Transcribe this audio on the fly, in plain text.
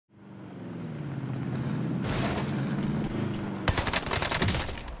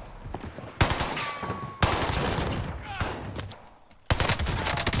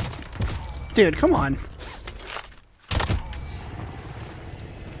Dude, come on.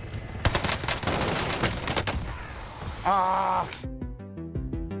 Ah.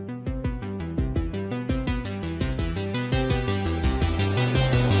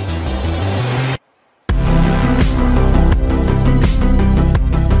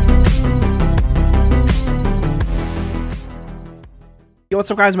 Yo, what's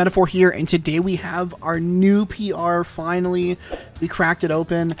up guys, Metaphor here, and today we have our new PR. Finally, we cracked it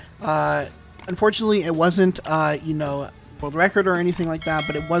open. Unfortunately, it wasn't, you know, world record or anything like that,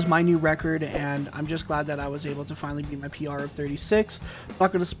 but it was my new record, and I'm just glad that I was able to finally beat my PR of 36. I'm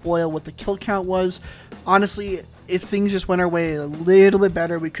not going to spoil what the kill count was. Honestly, if things just went our way a little bit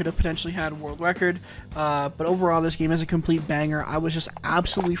better, we could have potentially had a world record, but overall this game is a complete banger. I was just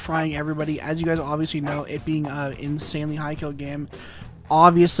absolutely frying everybody, as you guys obviously know, it being an insanely high kill game.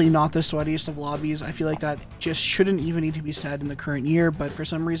 Obviously not the sweatiest of lobbies. I feel like that just shouldn't even need to be said in the current year, but for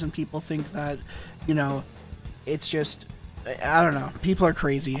some reason people think that, you know, it's just, I don't know, people are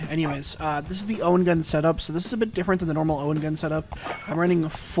crazy. Anyways, this is the Owen gun setup, so this is a bit different than the normal Owen gun setup. I'm running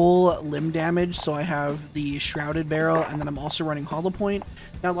full limb damage, so I have the shrouded barrel, and then I'm also running hollow point.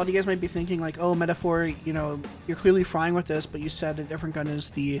 Now a lot of you guys might be thinking like, oh, Metaphor, you know, you're clearly frying with this, but you said a different gun is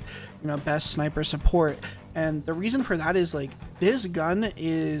the, you know, best sniper support. And the reason for that is, like, this gun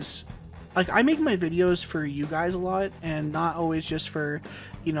is, like, I make my videos for you guys a lot, and not always just for,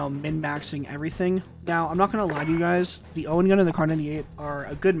 you know, min-maxing everything. Now, I'm not going to lie to you guys, the Owen gun and the Kar 98 are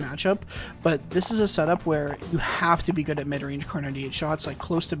a good matchup, but this is a setup where you have to be good at mid-range Kar 98 shots, like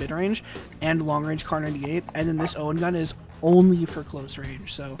close to mid-range, and long-range Kar 98, and then this Owen gun is only for close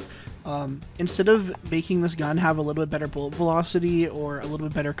range. So instead of making this gun have a little bit better bullet velocity or a little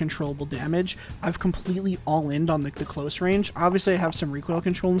bit better controllable damage, I've completely all-in on the close range. Obviously I have some recoil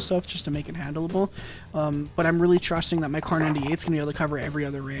control and stuff just to make it handleable, but I'm really trusting that my Kar 98 is going to be able to cover every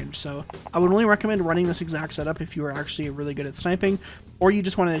other range. So I would only recommend running this exact setup if you are actually really good at sniping, or you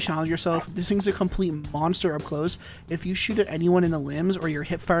just wanted to challenge yourself. This thing's a complete monster up close. If you shoot at anyone in the limbs, or you're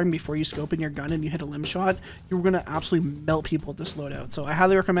hip firing before you scope in your gun and you hit a limb shot, you're going to absolutely melt people with this loadout. So I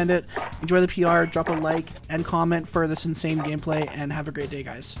highly recommend it. Enjoy the PR, drop a like and comment for this insane gameplay, and have a great day,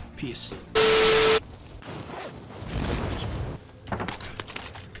 guys. Peace.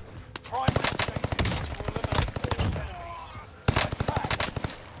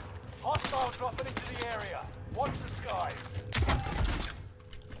 Hostile dropping into the area. Watch the skies.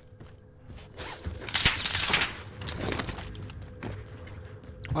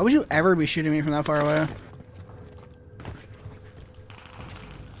 Why would you ever be shooting me from that far away?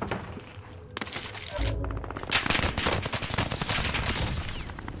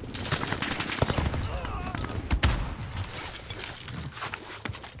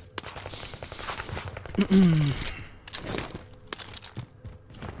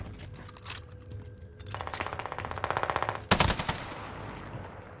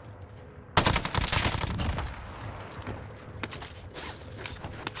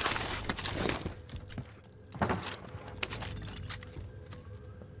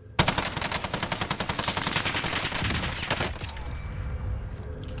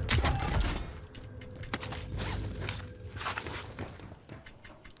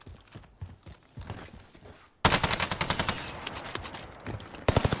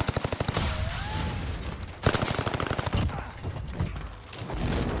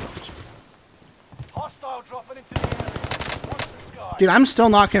 Dropping into the area. Watch the sky. Dude, I'm still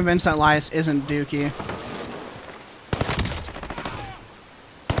not convinced that Lias isn't Dookie.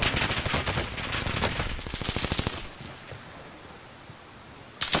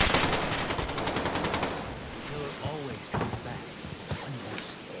 Always comes back when you're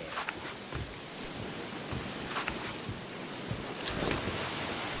scared.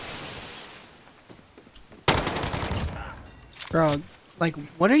 Bro, like,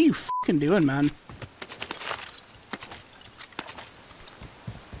 what are you fucking doing, man?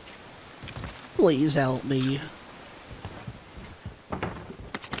 Please help me.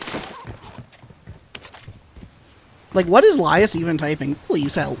 Like, what is Lias even typing?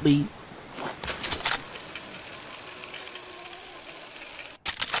 Please help me.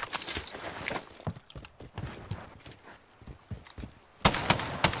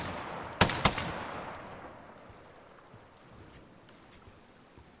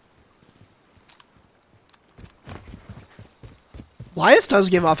 Lias does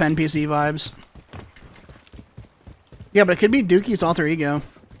give off NPC vibes. Yeah, but it could be Dookie's alter ego.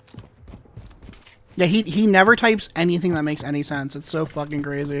 Yeah, he never types anything that makes any sense. It's so fucking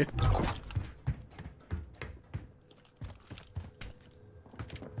crazy.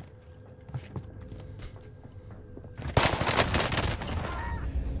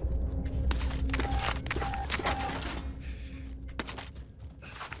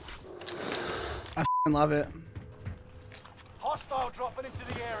 love it. Hostile dropping into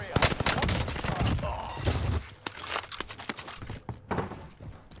the area.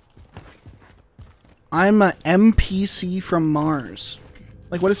 I'm a MPC from Mars.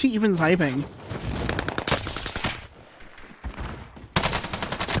 Like, what is he even typing?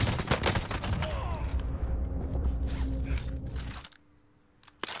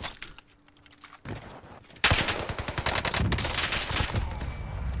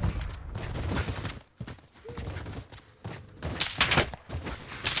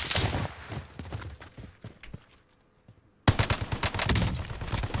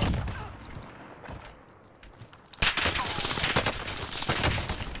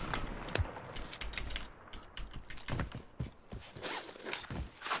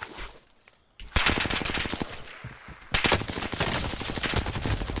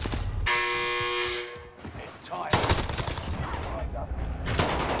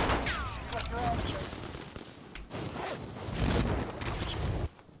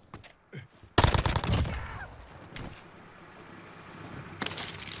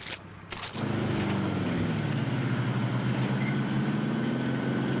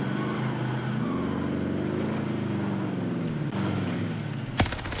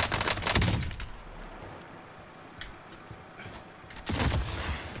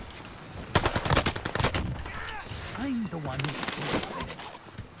 I'm the one who...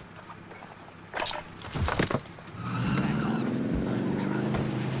 Back off. I'm trying.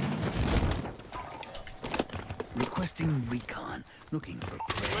 Requesting recon. Looking for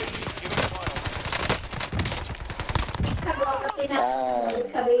prey.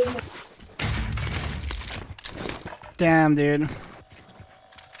 Damn, dude.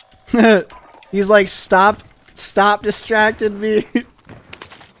 He's like, stop distracting me.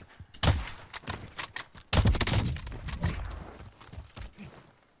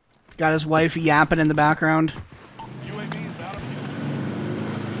 Got his wife yapping in the background. UAV is out of fuel.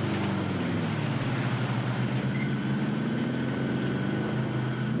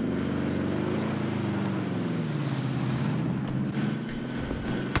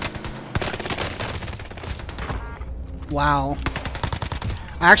 Wow.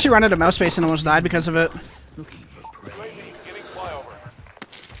 I actually ran out of mouse space and almost died because of it. Looking for prey. UAV getting flyover.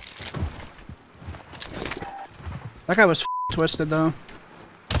 That guy was twisted though.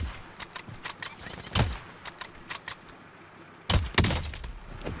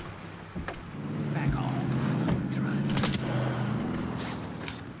 Back off. I'm trying.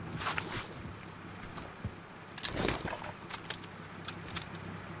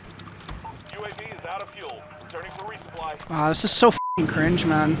 UAV is out of fuel. Returning for resupply. Wow, this is so f***ing cringe,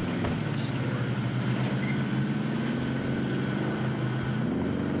 man.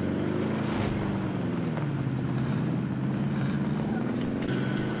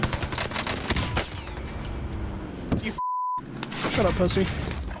 You shut up, pussy.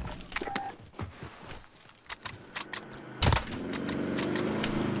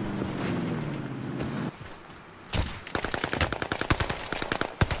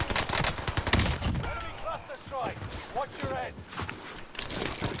 Enemy cluster strike. Watch your heads.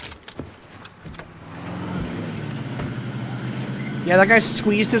 Yeah, that guy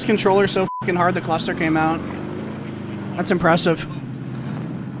squeezed his controller so f***ing hard the cluster came out. That's impressive.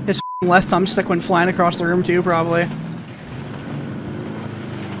 His f***ing left thumbstick went flying across the room too, probably.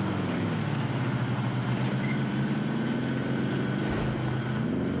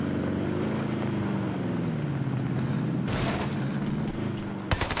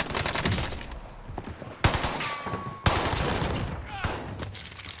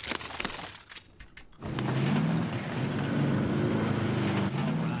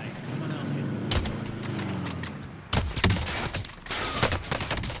 Alright, someone else can...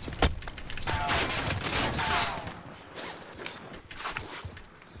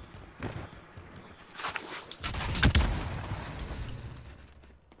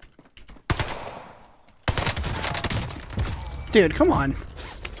 Dude, come on.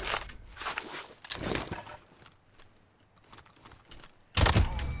 The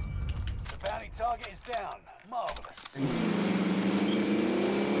bounty target is down. Marvelous.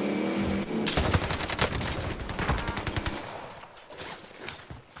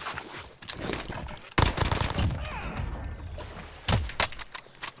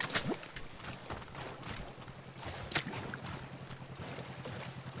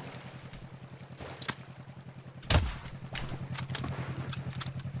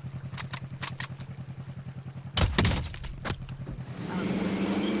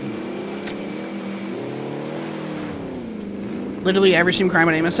 Literally every stream crime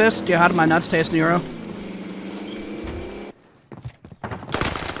and aim assist. Dude, how did my nuts taste, Nero?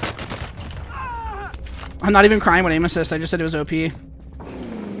 I'm not even crying when aim assist. I just said it was OP. You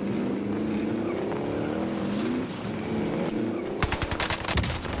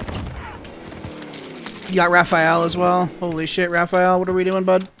got Raphael as well. Holy shit, Raphael. What are we doing,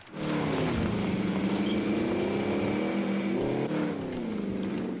 bud?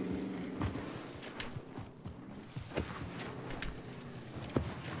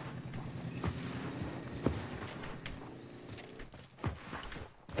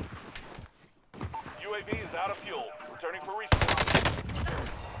 UAV is out of fuel. Returning for resupply.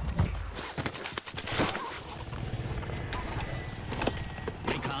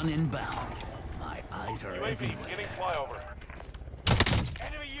 Recon inbound. My eyes are UAV everywhere. beginning flyover.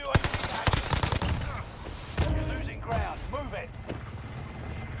 Enemy UAV active. You're losing ground. Move it.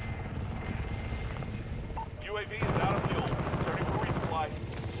 UAV is out of fuel. Returning for resupply.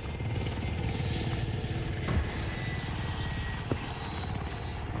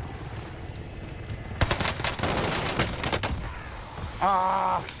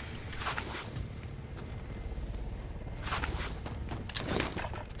 Ah!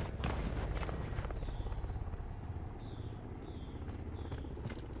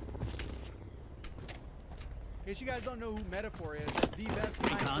 In case you guys don't know who Metaphor is, it's the best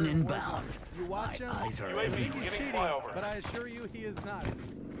sniper Recon in inbound. Warzone. You watch My him, eyes are UAV you think everywhere. he's beginning cheating, flyover. but I assure you he is not.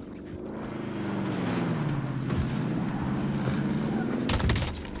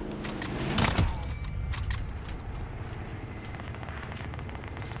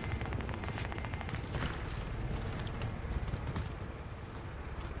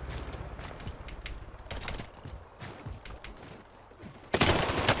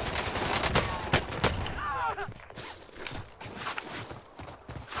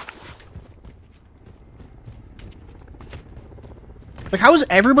 Like, how is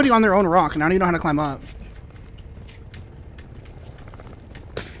everybody on their own rock and I don't even know how to climb up?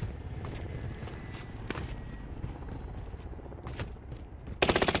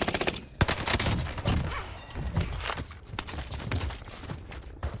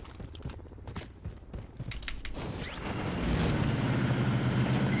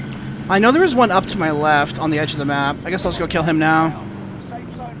 I know there was one up to my left on the edge of the map. I guess I'll just go kill him now. Safe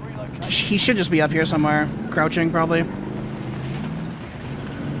zone relocation. He should just be up here somewhere. Crouching, probably.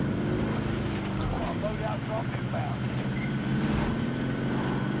 Loadout drop inbound.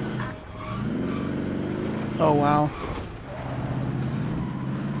 Oh, wow.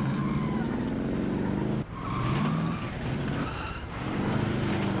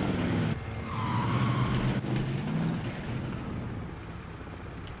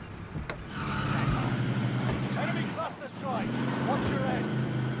 Enemy cluster strike. Watch your heads.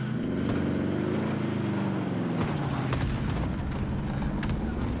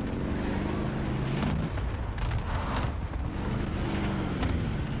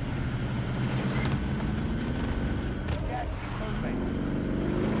 Gas is moving.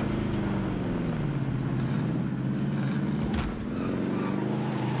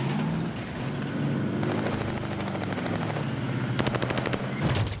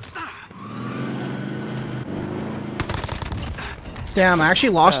 Damn, I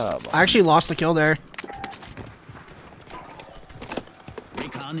actually lost the kill there.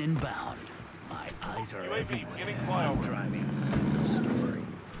 Recon inbound. My eyes are UAV everywhere. beginning I'm flyover. driving. No story.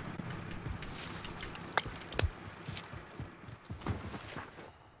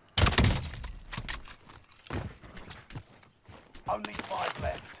 Only 5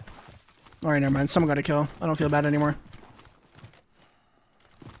 left. Alright, never mind. Someone got a kill. I don't feel bad anymore.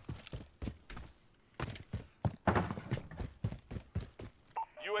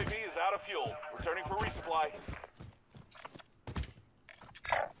 UAV is out of fuel. Returning for resupply.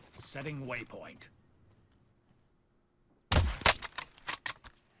 Setting waypoint.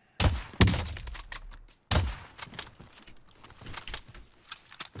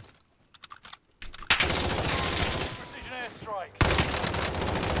 Precision airstrike.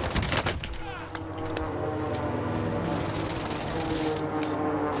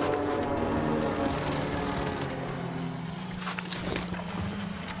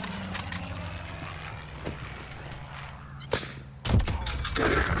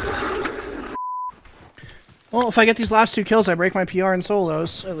 Well, if I get these last 2 kills, I break my PR in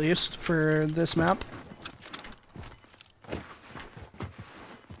solos, at least, for this map.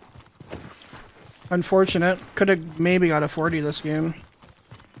 Unfortunate. Could have maybe got a 40 this game.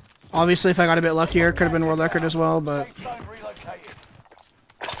 Obviously, if I got a bit luckier, could have been world record as well, but... Safe zone relocated.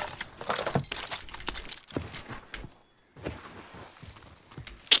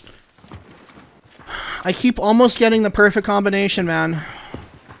 I keep almost getting the perfect combination, man.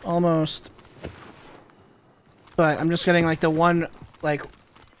 Almost. But I'm just getting, like, the one, like,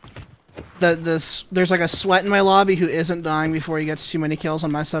 there's like a sweat in my lobby who isn't dying before he gets too many kills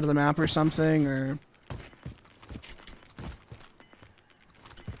on my side of the map or something, or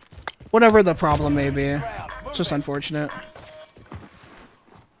whatever the problem may be. It's just unfortunate.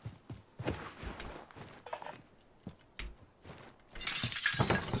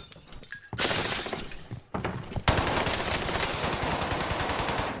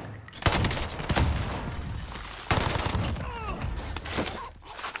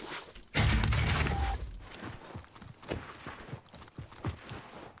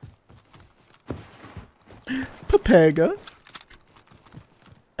 Papega.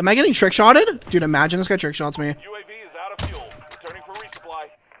 Am I getting trick shotted? Dude, imagine this guy trick shots me. UAV is out of fuel. Returning for resupply.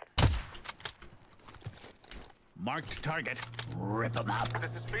 Marked target. Rip them up.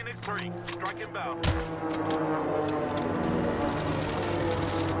 This is Phoenix 3. Strike inbound.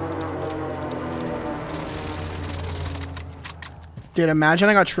 Dude, imagine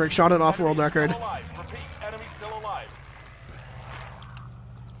I got trick shotted off world record. Still alive. Repeat, enemy still alive.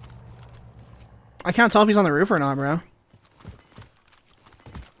 I can't tell if he's on the roof or not, bro.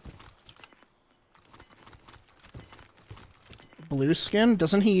 Blue skin?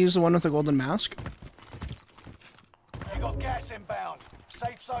 Doesn't he use the one with the golden mask? You got gas inbound.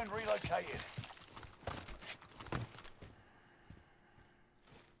 Safe zone relocated.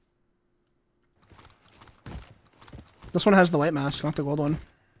 This one has the white mask, not the gold one.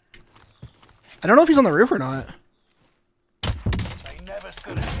 I don't know if he's on the roof or not. They never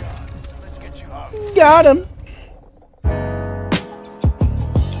stood a chance. Let's get you home. Got him!